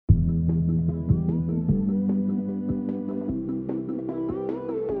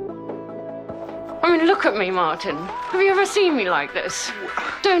I mean, look at me, Martin. Have you ever seen me like this?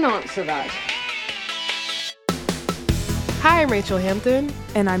 Don't answer that. Hi, I'm Rachel Hampton.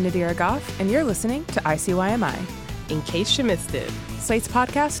 And I'm Nadira Goff, and you're listening to ICYMI. In case you missed it. Slate's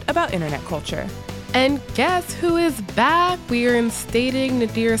podcast about internet culture. And guess who is back? We are instating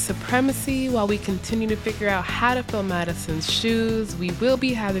Nadira's supremacy while we continue to figure out how to fill Madison's shoes. We will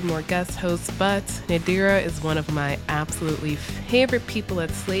be having more guest hosts, but Nadira is one of my absolutely favorite people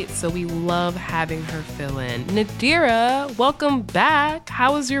at Slate, so we love having her fill in. Nadira, welcome back.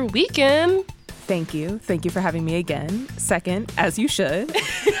 How was your weekend? Thank you. Thank you for having me again. Second, as you should.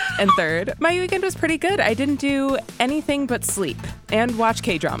 And third, my weekend was pretty good. I didn't do anything but sleep and watch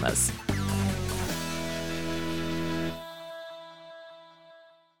K-dramas.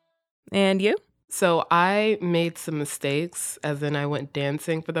 And you? So I made some mistakes, as in I went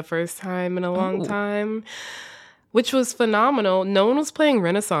dancing for the first time in a long time, which was phenomenal. No one was playing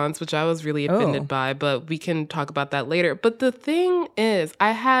Renaissance, which I was really offended by, but we can talk about that later. But the thing is,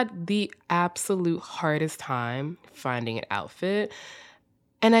 I had the absolute hardest time finding an outfit.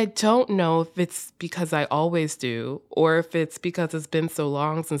 And I don't know if it's because I always do, or if it's because it's been so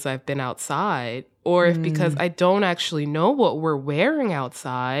long since I've been outside, or if because I don't actually know what we're wearing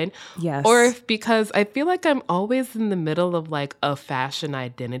outside, or if because I feel like I'm always in the middle of like a fashion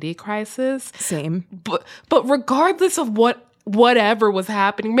identity crisis. Same. But regardless of whatever was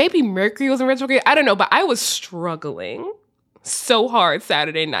happening, maybe Mercury was in retrograde, I don't know, but I was struggling so hard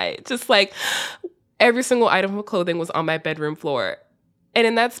Saturday night. Just like every single item of clothing was on my bedroom floor. And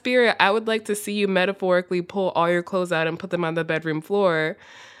in that spirit, I would like to see you metaphorically pull all your clothes out and put them on the bedroom floor.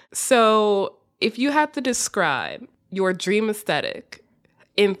 So if you had to describe your dream aesthetic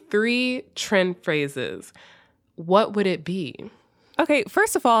in 3 trend phrases, what would it be? Okay,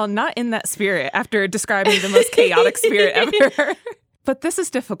 first of all, not in that spirit after describing the most chaotic spirit ever. But this is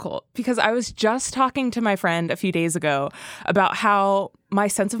difficult because I was just talking to my friend a few days ago about how my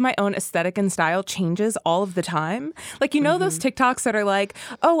sense of my own aesthetic and style changes all of the time. Like, you know, those TikToks that are like,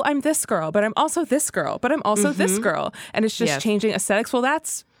 oh, I'm this girl, but I'm also this girl, but I'm also this girl. And it's just changing aesthetics. Well,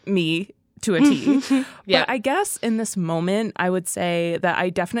 that's me to a T. But I guess in this moment, I would say that I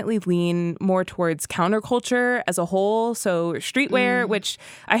definitely lean more towards counterculture as a whole. So streetwear, which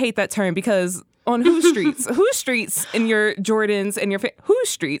I hate that term because on whose streets? Whose streets in your Jordans and your... whose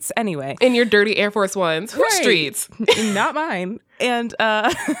streets, anyway? In your dirty Air Force Ones. Whose streets? Not mine. And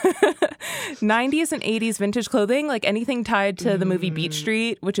 90s and 80s vintage clothing, like anything tied to the movie Beach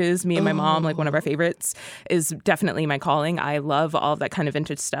Street, which is me and my mom, like one of our favorites, is definitely my calling. I love all of that kind of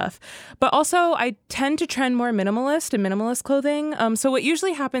vintage stuff. But also, I tend to trend more minimalist and minimalist clothing. So what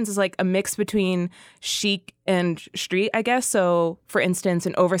usually happens is like a mix between chic and street, I guess. So, for instance,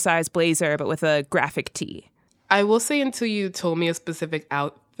 an oversized blazer, but with a graphic tee. I will say until you told me a specific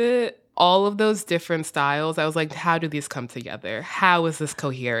outfit, all of those different styles, I was like, how do these come together? How is this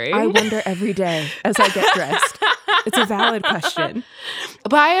cohering? I wonder every day as I get dressed. It's a valid question.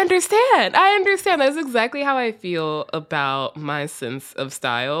 But I understand. That's exactly how I feel about my sense of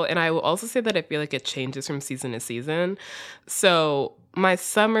style. And I will also say that I feel like it changes from season to season. So my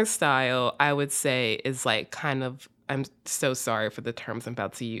summer style, I would say, is like kind of, I'm so sorry for the terms I'm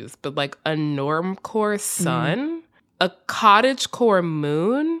about to use, but like a normcore sun, a cottagecore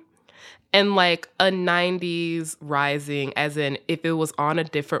moon, and like a 90s rising, as in if it was on a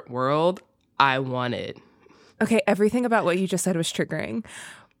different world, I want it. Okay, everything about what you just said was triggering.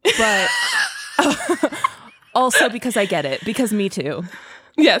 But also because I get it, because me too.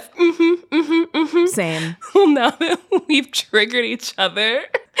 Yes. Same. Well, now that we've triggered each other.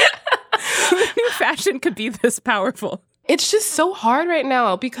 Who knew fashion could be this powerful? It's just so hard right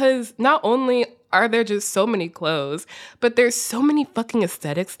now because not only are there just so many clothes, but there's so many fucking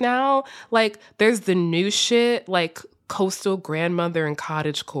aesthetics now. Like, there's the new shit, like coastal grandmother and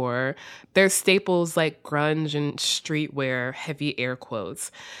cottagecore. There's staples like grunge and streetwear, heavy air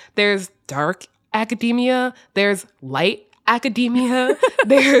quotes. There's dark academia. There's light academia.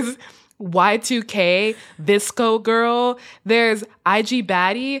 There's Y2K, Visco Girl, there's IG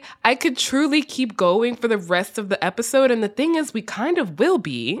Baddie. I could truly keep going for the rest of the episode, and the thing is, we kind of will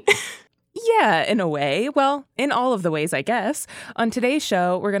be. Yeah, in a way. Well, in all of the ways, I guess. On today's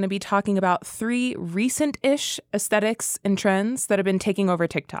show, we're going to be talking about 3 recent-ish aesthetics and trends that have been taking over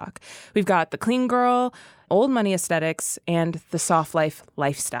TikTok. We've got the clean girl, old money aesthetics, and the soft life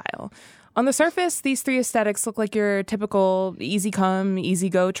lifestyle. On the surface, these 3 aesthetics look like your typical easy come, easy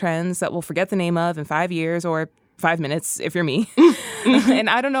go trends that we'll forget the name of in 5 years or 5 minutes if you're me. And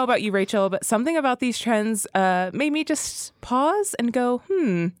I don't know about you, Rachel, but something about these trends made me just pause and go,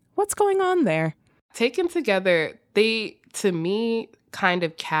 what's going on there? Taken together, they, to me, kind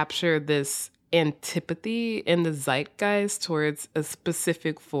of capture this antipathy in the zeitgeist towards a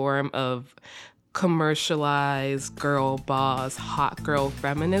specific form of commercialized girl boss, hot girl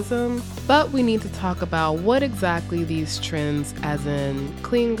feminism. But we need to talk about what exactly these trends, as in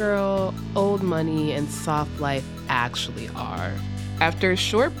clean girl, old money, and soft life, actually are. After a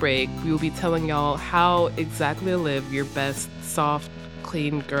short break, we will be telling y'all how exactly to live your best soft,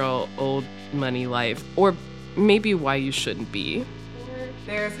 clean girl, old money life, or maybe why you shouldn't be.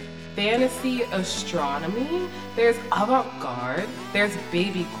 There's fantasy astronomy, there's avant-garde, there's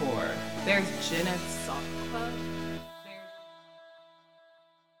babycore, there's Gen X soft club,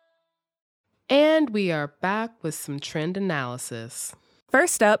 and we are back with some trend analysis.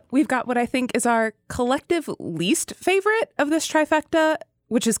 First up, we've got what I think is our collective least favorite of this trifecta,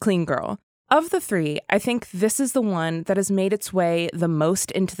 which is clean girl. Of the three, I think this is the one that has made its way the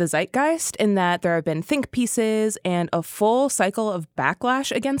most into the zeitgeist in that there have been think pieces and a full cycle of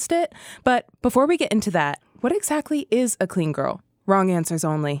backlash against it. But before we get into that, what exactly is a clean girl? Wrong answers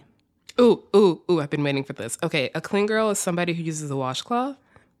only. Ooh, I've been waiting for this. Okay, a clean girl is somebody who uses a washcloth.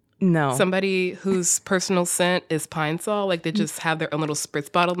 No. Somebody whose personal scent is Pine Sol, like they just have their own little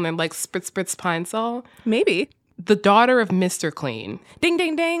spritz bottle and they're like, spritz, Pine Sol. Maybe. The daughter of Mr. Clean. Ding,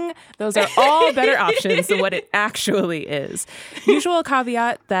 ding, ding. Those are all better options than what it actually is. Usual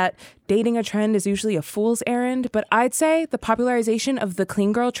caveat that dating a trend is usually a fool's errand, but I'd say the popularization of the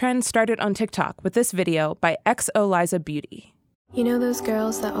clean girl trend started on TikTok with this video by XO Liza Beauty. You know those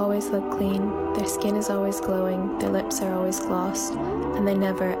girls that always look clean? Their skin is always glowing, their lips are always glossed, and they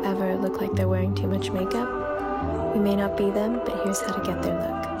never, ever look like they're wearing too much makeup? We may not be them, but here's how to get their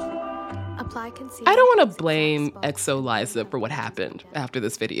look. Apply concealer. I don't want to blame XO Liza for what happened after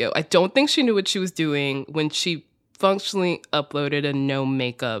this video. I don't think she knew what she was doing when she functionally uploaded a no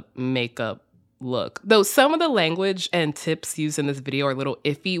makeup look. Though some of the language and tips used in this video are a little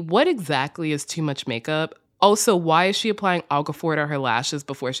iffy. What exactly is too much makeup? Also, why is she applying Aquaphor to her lashes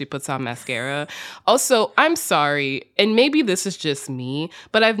before she puts on mascara? Also, I'm sorry, and maybe this is just me,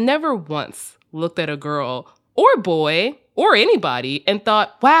 but I've never once looked at a girl or boy or anybody and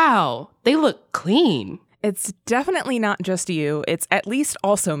thought, wow, they look clean. It's definitely not just you. It's at least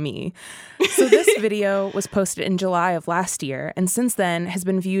also me. So this video was posted in July of last year, and since then has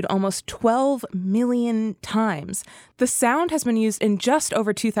been viewed almost 12 million times. The sound has been used in just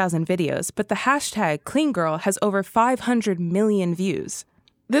over 2,000 videos, but the hashtag #CleanGirl has over 500 million views.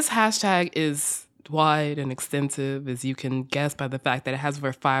 This hashtag is wide and extensive, as you can guess by the fact that it has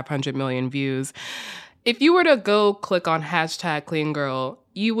over 500 million views. If you were to go click on hashtag #CleanGirl,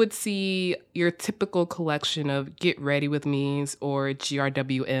 you would see your typical collection of Get Ready With Me's or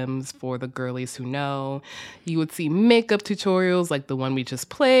GRWMs for the girlies who know. You would see makeup tutorials like the one we just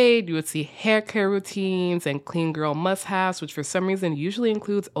played. You would see hair care routines and clean girl must-haves, which for some reason usually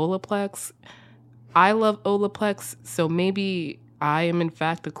includes Olaplex. I love Olaplex, so maybe I am in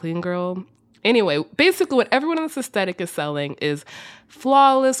fact a clean girl. Anyway, basically what everyone in this aesthetic is selling is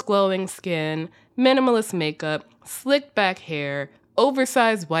flawless glowing skin, minimalist makeup, slicked back hair,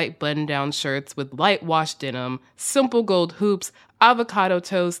 oversized white button-down shirts with light wash denim, simple gold hoops, avocado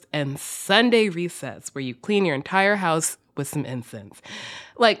toast, and Sunday resets where you clean your entire house with some incense.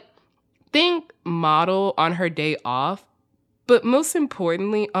 Like, think model on her day off, but most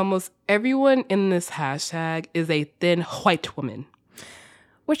importantly, almost everyone in this hashtag is a thin white woman.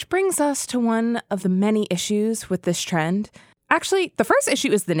 Which brings us to one of the many issues with this trend. Actually, the first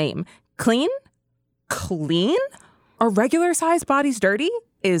issue is the name. Clean? Clean? Are regular-sized bodies dirty?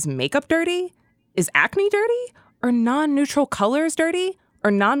 Is makeup dirty? Is acne dirty? Are non-neutral colors dirty?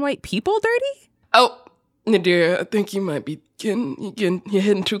 Are non-white people dirty? Oh, Nadir, I think you might be you're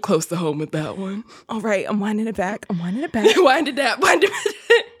hitting too close to home with that one. All right, I'm winding it back. Wind it back.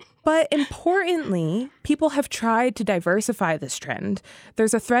 But importantly, people have tried to diversify this trend.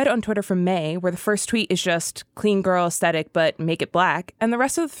 There's a thread on Twitter from May where the first tweet is just clean girl aesthetic, but make it black. And the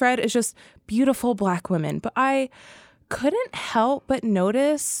rest of the thread is just beautiful black women. But I couldn't help but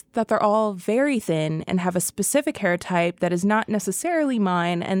notice that they're all very thin and have a specific hair type that is not necessarily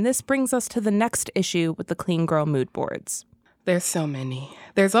mine. And this brings us to the next issue with the clean girl mood boards. There's so many.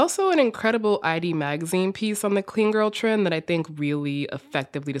 There's also an incredible ID magazine piece on the clean girl trend that I think really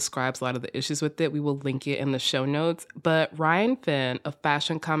effectively describes a lot of the issues with it. We will link it in the show notes. But Ryan Finn, a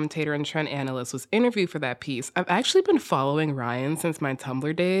fashion commentator and trend analyst, was interviewed for that piece. I've actually been following Ryan since my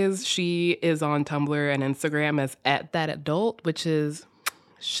Tumblr days. She is on Tumblr and Instagram as @thatadult, which is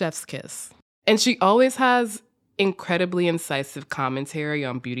chef's kiss. And she always has incredibly incisive commentary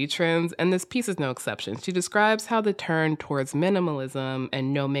on beauty trends, and this piece is no exception. She describes how the turn towards minimalism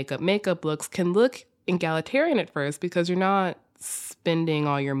and no makeup looks can look egalitarian at first because you're not spending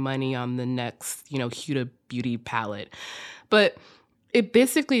all your money on the next, Huda Beauty palette. But it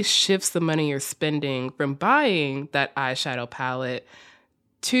basically shifts the money you're spending from buying that eyeshadow palette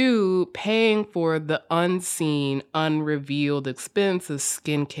to paying for the unseen, unrevealed expense of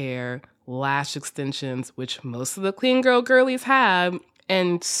skincare, lash extensions, which most of the clean girl girlies have,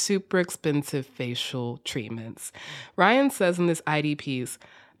 and super expensive facial treatments. Ryan says in this ID piece,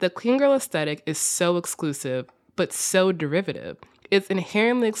 the clean girl aesthetic is so exclusive, but so derivative. It's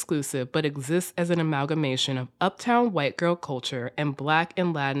inherently exclusive, but exists as an amalgamation of uptown white girl culture and Black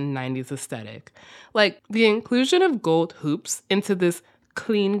and Latin 90s aesthetic. Like, the inclusion of gold hoops into this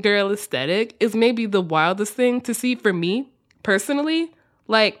clean girl aesthetic is maybe the wildest thing to see for me, personally.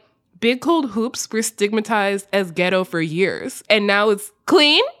 Like, big gold hoops were stigmatized as ghetto for years, and now it's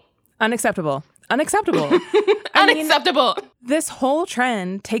clean? Unacceptable. Unacceptable. Unacceptable. This whole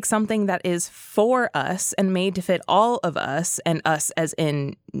trend takes something that is for us and made to fit all of us, and us as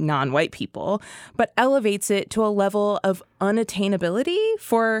in non-white people, but elevates it to a level of unattainability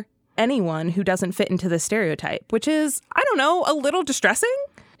for anyone who doesn't fit into the stereotype, which is, I don't know, a little distressing.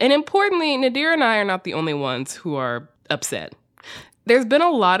 And importantly, Nadir and I are not the only ones who are upset. There's been a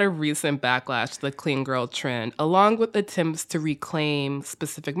lot of recent backlash to the clean girl trend, along with attempts to reclaim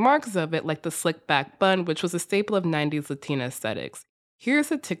specific marks of it, like the slick back bun, which was a staple of 90s Latina aesthetics.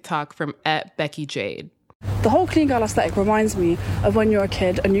 Here's a TikTok from @BeckyJade. The whole clean girl aesthetic reminds me of when you're a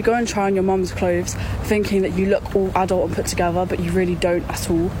kid and you go and try on your mum's clothes thinking that you look all adult and put together, but you really don't at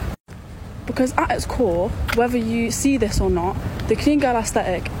all. Because at its core, whether you see this or not, the clean girl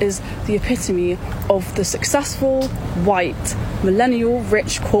aesthetic is the epitome of the successful, white, millennial,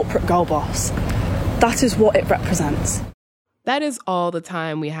 rich corporate girl boss. That is what it represents. That is all the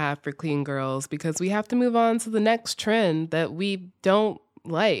time we have for clean girls, because we have to move on to the next trend that we don't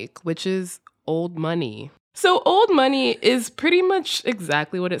like, which is old money. So old money is pretty much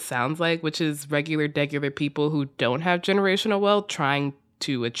exactly what it sounds like, which is regular people who don't have generational wealth trying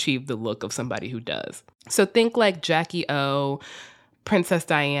to achieve the look of somebody who does. So think like Jackie O, Princess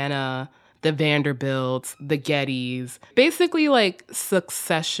Diana, the Vanderbilts, the Gettys, basically like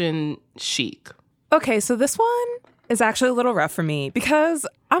Succession chic. Okay, so this one is actually a little rough for me because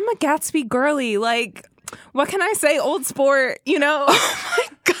I'm a Gatsby girly. Like, what can I say? Old sport, Oh my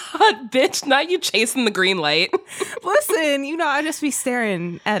God, bitch, not you chasing the green light. Listen, I just be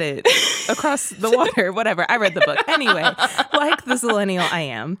staring at it across the water, whatever. I read the book. Anyway, like the millennial I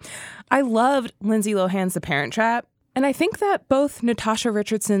am. I loved Lindsay Lohan's The Parent Trap. And I think that both Natasha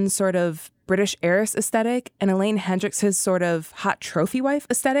Richardson's sort of British heiress aesthetic and Elaine Hendricks' sort of hot trophy wife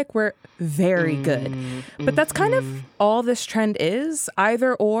aesthetic were very good. But that's kind of all this trend is,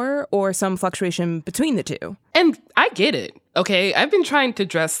 either or some fluctuation between the two. And I get it, okay? I've been trying to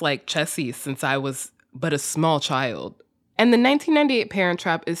dress like Chessie since I was but a small child. And the 1998 Parent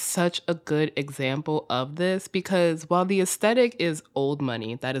Trap is such a good example of this because while the aesthetic is old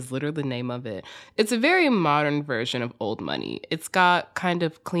money, that is literally the name of it, it's a very modern version of old money. It's got kind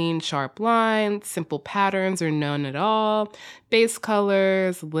of clean, sharp lines, simple patterns or none at all, base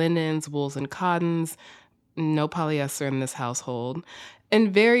colors, linens, wools, and cottons, no polyester in this household,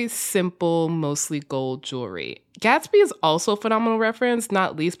 and very simple, mostly gold jewelry. Gatsby is also a phenomenal reference,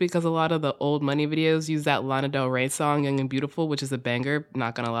 not least because a lot of the old money videos use that Lana Del Rey song, Young and Beautiful, which is a banger,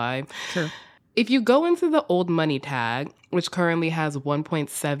 not gonna lie. Sure. If you go into the old money tag, which currently has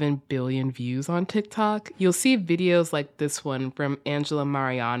 1.7 billion views on TikTok, you'll see videos like this one from Angela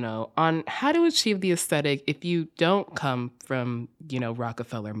Mariano on how to achieve the aesthetic if you don't come from,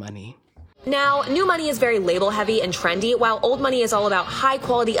 Rockefeller money. Now, new money is very label heavy and trendy, while old money is all about high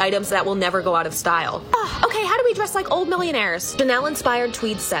quality items that will never go out of style. Okay, how do we dress like old millionaires? Chanel inspired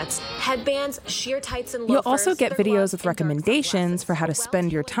tweed sets, headbands, sheer tights, and loafers. You'll also get videos with recommendations for how to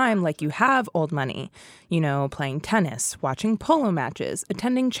spend your time like you have old money. Playing tennis, watching polo matches,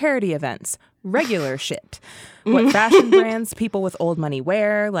 attending charity events, regular shit. What fashion brands people with old money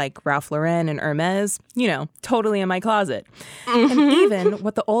wear, like Ralph Lauren and Hermes, totally in my closet. And even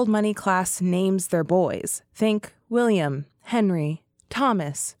what the old money class names their boys. Think William, Henry,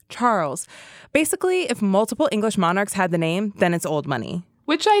 Thomas, Charles. Basically, if multiple English monarchs had the name, then it's old money.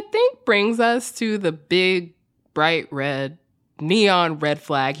 Which I think brings us to the big, bright red, neon red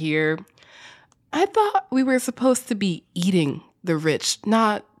flag here. I thought we were supposed to be eating the rich,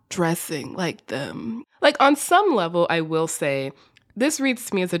 not dressing like them. Like, on some level, I will say, this reads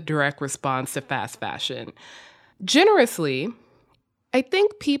to me as a direct response to fast fashion. Generously, I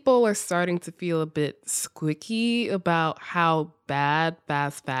think people are starting to feel a bit squicky about how bad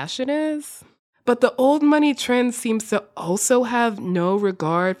fast fashion is. But the old money trend seems to also have no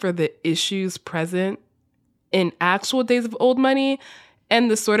regard for the issues present in actual days of old money and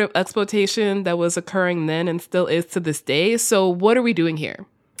the sort of exploitation that was occurring then and still is to this day. So what are we doing here?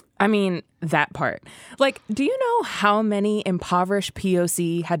 I mean, that part. Like, do you know how many impoverished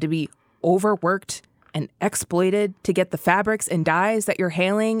POC had to be overworked and exploited to get the fabrics and dyes that you're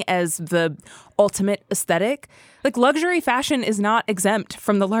hailing as the ultimate aesthetic? Like, luxury fashion is not exempt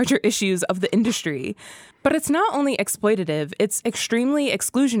from the larger issues of the industry. But it's not only exploitative, it's extremely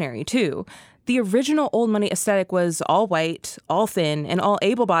exclusionary, too. The original old money aesthetic was all white, all thin, and all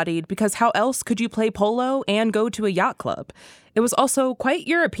able-bodied because how else could you play polo and go to a yacht club? It was also quite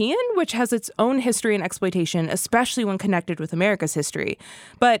European, which has its own history and exploitation, especially when connected with America's history.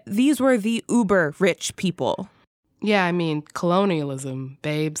 But these were the uber-rich people. Yeah, I mean, colonialism,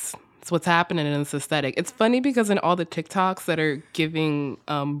 babes. It's what's happening in this aesthetic. It's funny because in all the TikToks that are giving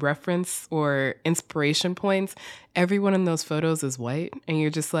reference or inspiration points, everyone in those photos is white. And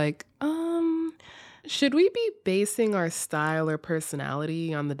you're just like, should we be basing our style or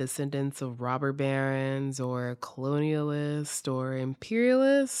personality on the descendants of robber barons or colonialists or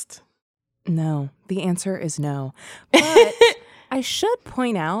imperialists? No, the answer is no. But I should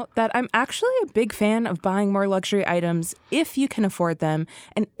point out that I'm actually a big fan of buying more luxury items if you can afford them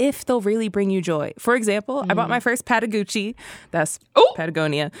and if they'll really bring you joy. For example, I bought my first Patagucci, that's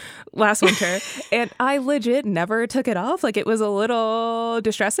Patagonia, last winter, and I legit never took it off. Like, it was a little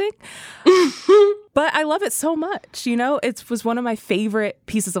distressing. But I love it so much, you know? It was one of my favorite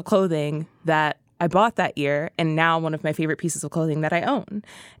pieces of clothing that I bought that year, and now one of my favorite pieces of clothing that I own.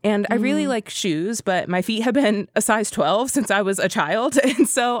 And I really like shoes, but my feet have been a size 12 since I was a child. And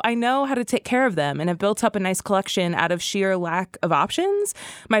so I know how to take care of them and have built up a nice collection out of sheer lack of options.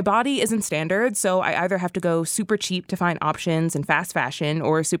 My body isn't standard, so I either have to go super cheap to find options in fast fashion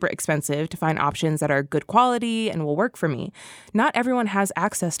or super expensive to find options that are good quality and will work for me. Not everyone has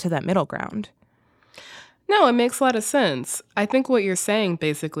access to that middle ground. No, it makes a lot of sense. I think what you're saying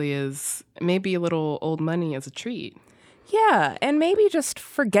basically is maybe a little old money as a treat. Yeah, and maybe just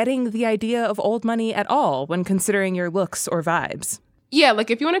forgetting the idea of old money at all when considering your looks or vibes. Yeah, like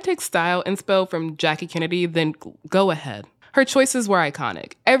if you want to take style inspo from Jackie Kennedy, then go ahead. Her choices were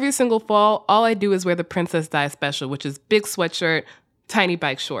iconic. Every single fall, all I do is wear the Princess Di special, which is big sweatshirt, tiny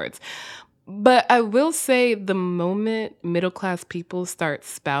bike shorts. But I will say the moment middle-class people start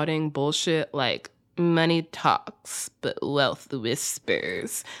spouting bullshit like money talks, but wealth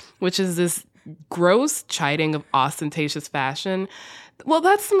whispers, which is this gross chiding of ostentatious fashion, well,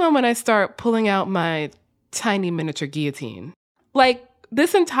 that's the moment I start pulling out my tiny miniature guillotine. Like,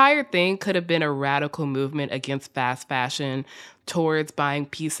 this entire thing could have been a radical movement against fast fashion towards buying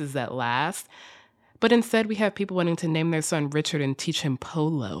pieces that last. But instead, we have people wanting to name their son Richard and teach him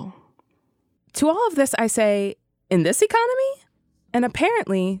polo. To all of this, I say, in this economy? And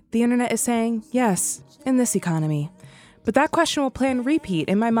apparently, the internet is saying, yes, in this economy. But that question will play on repeat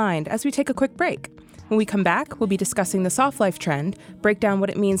in my mind as we take a quick break. When we come back, we'll be discussing the soft life trend, break down what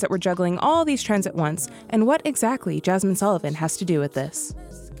it means that we're juggling all these trends at once, and what exactly Jasmine Sullivan has to do with this.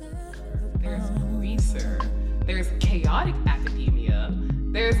 There's greaser, there's chaotic academia,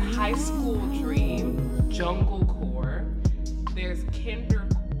 there's high school dream, jungle core, there's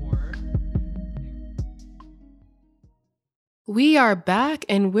kindercore. We are back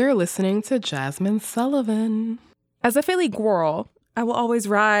and we're listening to Jasmine Sullivan. As a Philly girl, I will always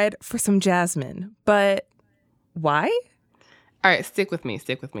ride for some Jasmine, but why? All right, stick with me.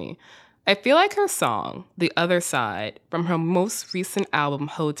 I feel like her song, The Other Side, from her most recent album,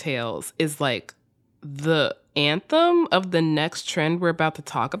 Hotels, is like the anthem of the next trend we're about to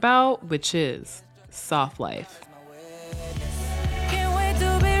talk about, which is soft life.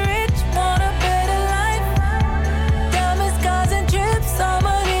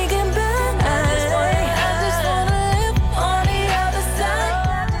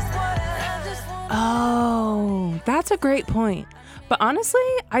 That's a great point. But honestly,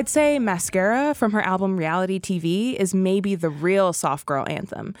 I'd say Mascara from her album Reality TV is maybe the real soft girl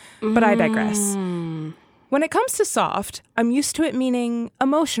anthem. But I digress. When it comes to soft, I'm used to it meaning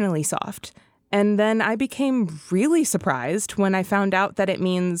emotionally soft. And then I became really surprised when I found out that it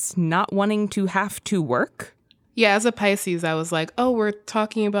means not wanting to have to work. Yeah, as a Pisces, I was like, oh, we're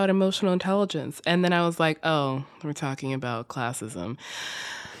talking about emotional intelligence. And then I was like, oh, we're talking about classism.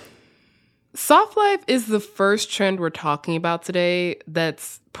 Soft life is the first trend we're talking about today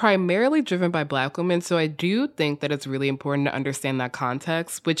that's primarily driven by Black women. So I do think that it's really important to understand that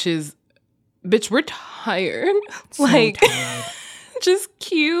context, which is, bitch, we're tired. So tired. Just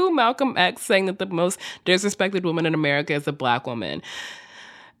cue Malcolm X saying that the most disrespected woman in America is a Black woman.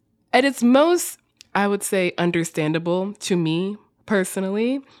 At its most, I would say, understandable to me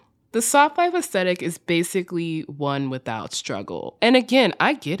personally, The soft life aesthetic is basically one without struggle. And again,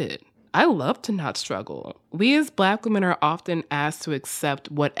 I get it. I love to not struggle. We as Black women are often asked to accept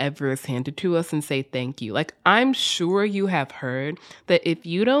whatever is handed to us and say thank you. Like, I'm sure you have heard that if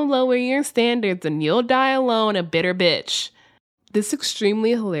you don't lower your standards, then you'll die alone, a bitter bitch. This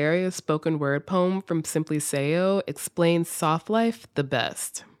extremely hilarious spoken word poem from Simply Sayo explains soft life the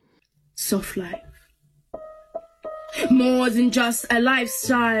best. Soft life. More than just a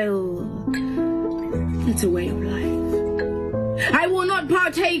lifestyle. It's a way of life. I will not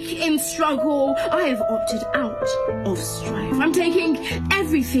partake in struggle. I have opted out of strife. I'm taking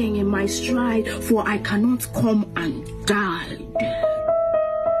everything in my stride, for I cannot come undone.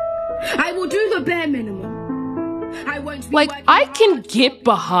 I will do the bare minimum. I won't be I can get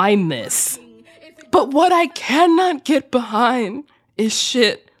behind this. But what I cannot get behind is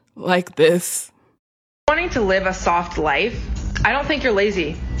shit like this. Wanting to live a soft life, I don't think you're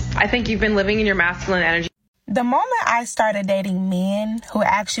lazy. I think you've been living in your masculine energy. The moment I started dating men who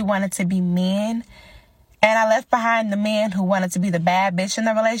actually wanted to be men, and I left behind the men who wanted to be the bad bitch in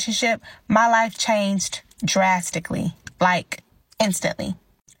the relationship, my life changed drastically, like instantly.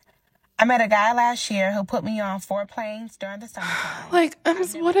 I met a guy last year who put me on 4 planes during the summertime.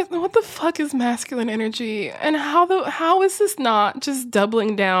 What the fuck is masculine energy? And how is this not just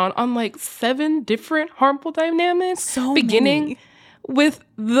doubling down on like 7 different harmful dynamics? So beginning many. With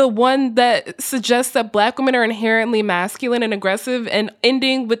the one that suggests that Black women are inherently masculine and aggressive, and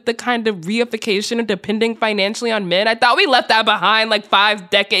ending with the kind of reification of depending financially on men. I thought we left that behind like 5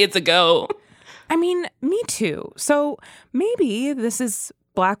 decades ago. I mean, me too. So maybe this is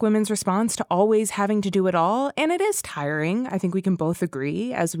Black women's response to always having to do it all. And it is tiring. I think we can both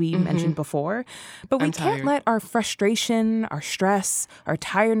agree, as we mentioned before. But we can't let our frustration, our stress, our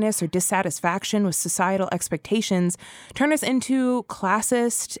tiredness, or dissatisfaction with societal expectations turn us into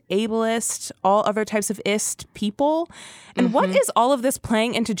classist, ableist, all other types of ist people. And what is all of this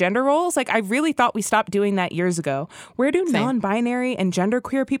playing into gender roles? Like, I really thought we stopped doing that years ago. Where do non-binary and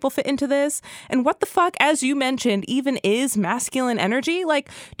genderqueer people fit into this? And what the fuck, as you mentioned, even is masculine energy? Like,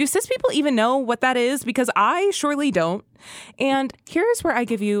 do cis people even know what that is? Because I surely don't. And here's where I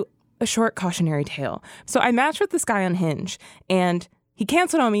give you a short cautionary tale. So I matched with this guy on Hinge, and he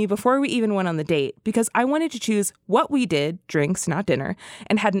canceled on me before we even went on the date because I wanted to choose what we did, drinks, not dinner,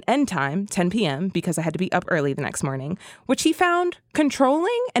 and had an end time, 10 p.m., because I had to be up early the next morning, which he found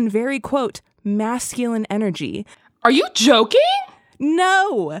controlling and very, quote, masculine energy. Are you joking?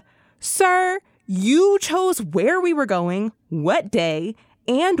 No. Sir, you chose where we were going, what day,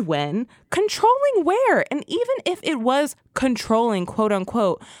 and when, controlling where. And even if it was controlling, quote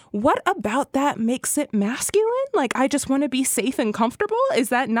unquote, what about that makes it masculine? Like, I just want to be safe and comfortable? Is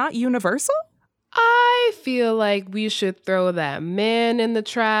that not universal? I feel like we should throw that man in the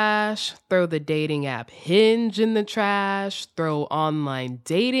trash, throw the dating app Hinge in the trash, throw online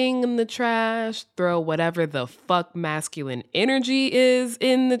dating in the trash, throw whatever the fuck masculine energy is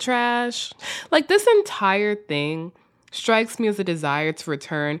in the trash. Like, this entire thing strikes me as a desire to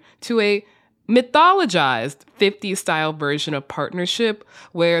return to a mythologized 50s style version of partnership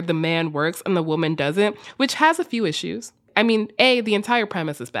where the man works and the woman doesn't, which has a few issues. I mean, A, the entire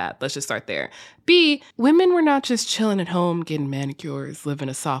premise is bad. Let's just start there. B, women were not just chilling at home, getting manicures, living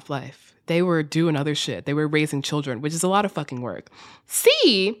a soft life. They were doing other shit. They were raising children, which is a lot of fucking work.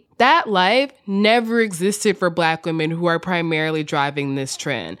 C, that life never existed for Black women who are primarily driving this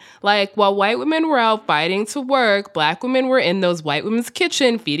trend. Like, while white women were out fighting to work, Black women were in those white women's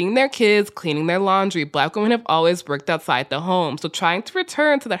kitchen, feeding their kids, cleaning their laundry. Black women have always worked outside the home. So trying to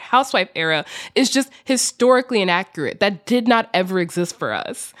return to the housewife era is just historically inaccurate. That did not ever exist for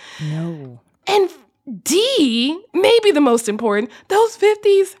us. No. And D, maybe the most important, those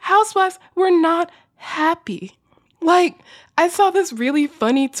 50s housewives were not happy. Like, I saw this really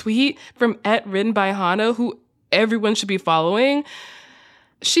funny tweet from @written by Hana, who everyone should be following.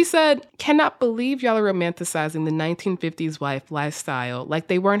 She said, "Cannot believe y'all are romanticizing the 1950s wife lifestyle like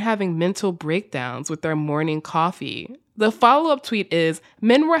they weren't having mental breakdowns with their morning coffee." The follow-up tweet is,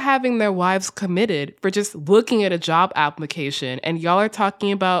 "Men were having their wives committed for just looking at a job application, and y'all are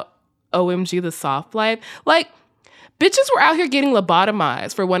talking about OMG the soft life." Like, bitches were out here getting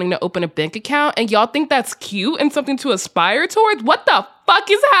lobotomized for wanting to open a bank account, and y'all think that's cute and something to aspire towards? What the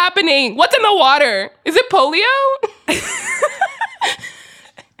fuck is happening? What's in the water? Is it polio?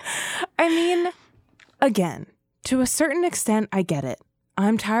 I mean, again, to a certain extent, I get it.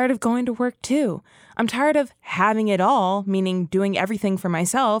 I'm tired of going to work too. I'm tired of having it all, meaning doing everything for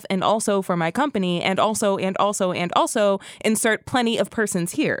myself and also for my company and also, insert plenty of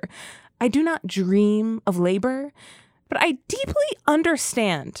persons here. I do not dream of labor, But I deeply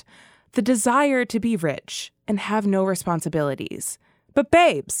understand the desire to be rich and have no responsibilities. But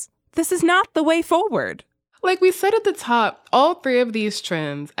babes, this is not the way forward. Like we said at the top, all three of these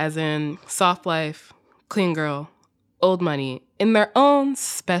trends, as in soft life, clean girl, old money, in their own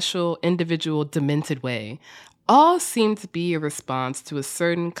special, individual, demented way, all seem to be a response to a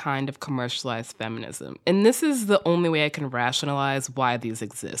certain kind of commercialized feminism. And this is the only way I can rationalize why these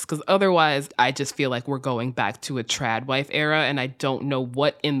exist, because otherwise I just feel like we're going back to a trad wife era, and I don't know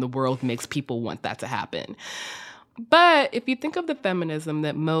what in the world makes people want that to happen. But if you think of the feminism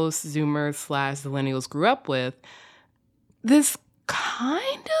that most Zoomers / Millennials grew up with, this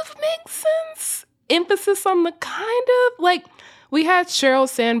kind of makes sense. Emphasis on the kind of, like, we had Sheryl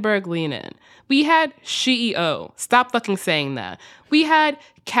Sandberg lean in. We had SheEO. Stop fucking saying that. We had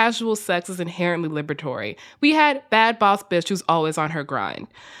casual sex is inherently liberatory. We had bad boss bitch who's always on her grind.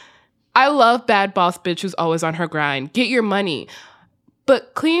 I love bad boss bitch who's always on her grind. Get your money.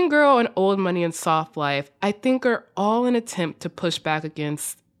 But clean girl and old money and soft life, I think, are all an attempt to push back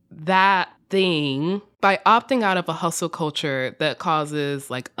against that thing by opting out of a hustle culture that causes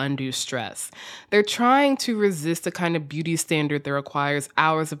like undue stress. They're trying to resist the kind of beauty standard that requires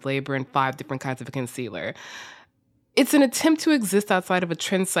hours of labor and 5 different kinds of concealer. It's an attempt to exist outside of a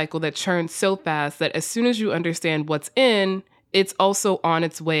trend cycle that churns so fast that as soon as you understand what's in, it's also on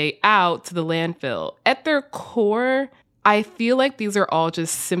its way out to the landfill. At their core, I feel like these are all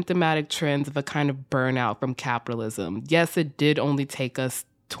just symptomatic trends of a kind of burnout from capitalism. Yes, it did only take us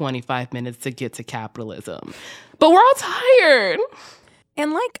 25 minutes to get to capitalism, but we're all tired.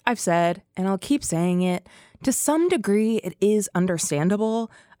 And like I've said, and I'll keep saying it, to some degree, it is understandable.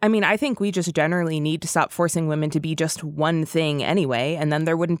 I mean, I think we just generally need to stop forcing women to be just one thing anyway, and then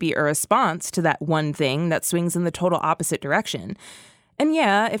there wouldn't be a response to that one thing that swings in the total opposite direction. And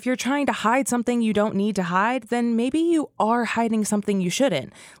yeah, if you're trying to hide something you don't need to hide, then maybe you are hiding something you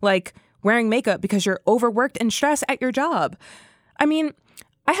shouldn't, like wearing makeup because you're overworked and stressed at your job. I mean,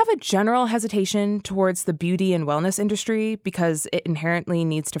 I have a general hesitation towards the beauty and wellness industry because it inherently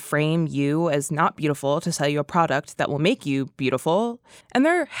needs to frame you as not beautiful to sell you a product that will make you beautiful. And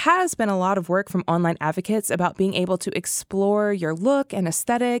there has been a lot of work from online advocates about being able to explore your look and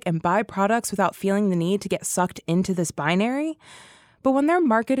aesthetic and buy products without feeling the need to get sucked into this binary. But when they're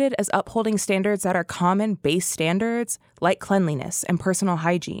marketed as upholding standards that are common base standards, like cleanliness and personal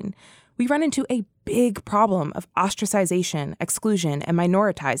hygiene, we run into a big problem of ostracization, exclusion, and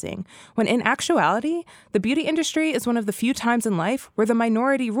minoritizing, when in actuality, the beauty industry is one of the few times in life where the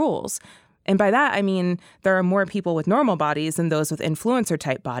minority rules. And by that, I mean there are more people with normal bodies than those with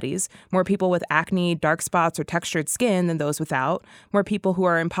influencer-type bodies, more people with acne, dark spots, or textured skin than those without, more people who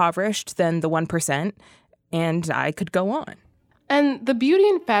are impoverished than the 1%, and I could go on. And the beauty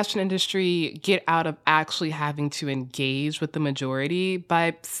and fashion industry get out of actually having to engage with the majority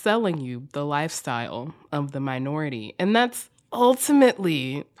by selling you the lifestyle of the minority. And that's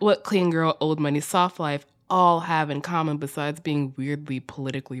ultimately what clean girl, old money, soft life all have in common besides being weirdly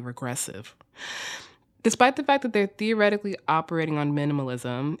politically regressive. Despite the fact that they're theoretically operating on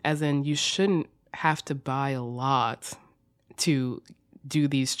minimalism, as in you shouldn't have to buy a lot to do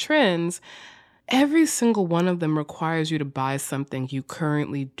these trends, every single one of them requires you to buy something you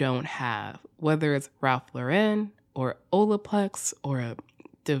currently don't have, whether it's Ralph Lauren or Olaplex or a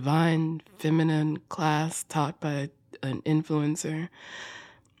divine feminine class taught by an influencer.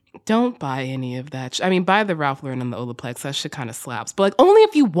 Don't buy any of that. I mean, buy the Ralph Lauren and the Olaplex. That shit kind of slaps. But like, only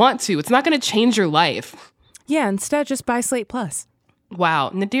if you want to. It's not going to change your life. Yeah, instead just buy Slate Plus. Wow,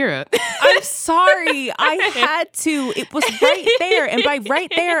 Nadira. I'm sorry. I had to. It was right there. And by right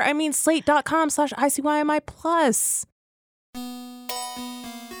there, I mean slate.com/ICYMI plus.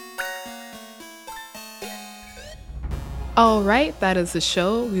 All right, that is the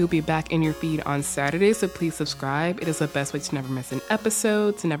show. We will be back in your feed on Saturday, so please subscribe. It is the best way to never miss an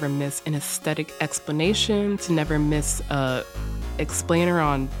episode, to never miss an aesthetic explanation, to never miss a explainer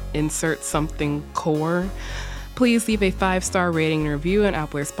on insert something core. Please leave a 5-star rating and review on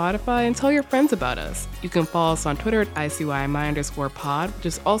Apple or Spotify and tell your friends about us. You can follow us on Twitter at ICYMI_pod, which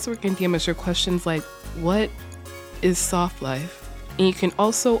is also where you can DM us your questions like, what is soft life? And you can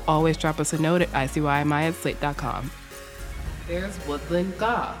also always drop us a note at ICYMI@slate.com. There's Woodland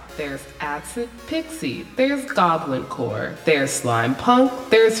Goth, there's Acid Pixie, there's Goblin Core, there's Slime Punk,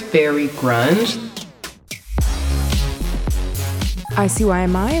 there's Fairy Grunge.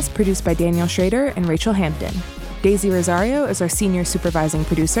 ICYMI is produced by Daniel Schrader and Rachel Hampton. Daisy Rosario is our senior supervising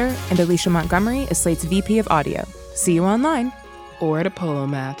producer, and Alicia Montgomery is Slate's VP of Audio. See you online. Or at a polo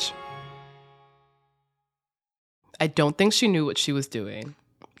match. I don't think she knew what she was doing,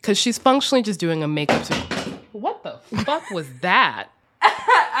 because she's functionally just doing a makeup What the fuck was that?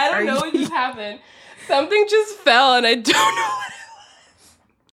 I don't know what just happened. Something just fell and I don't know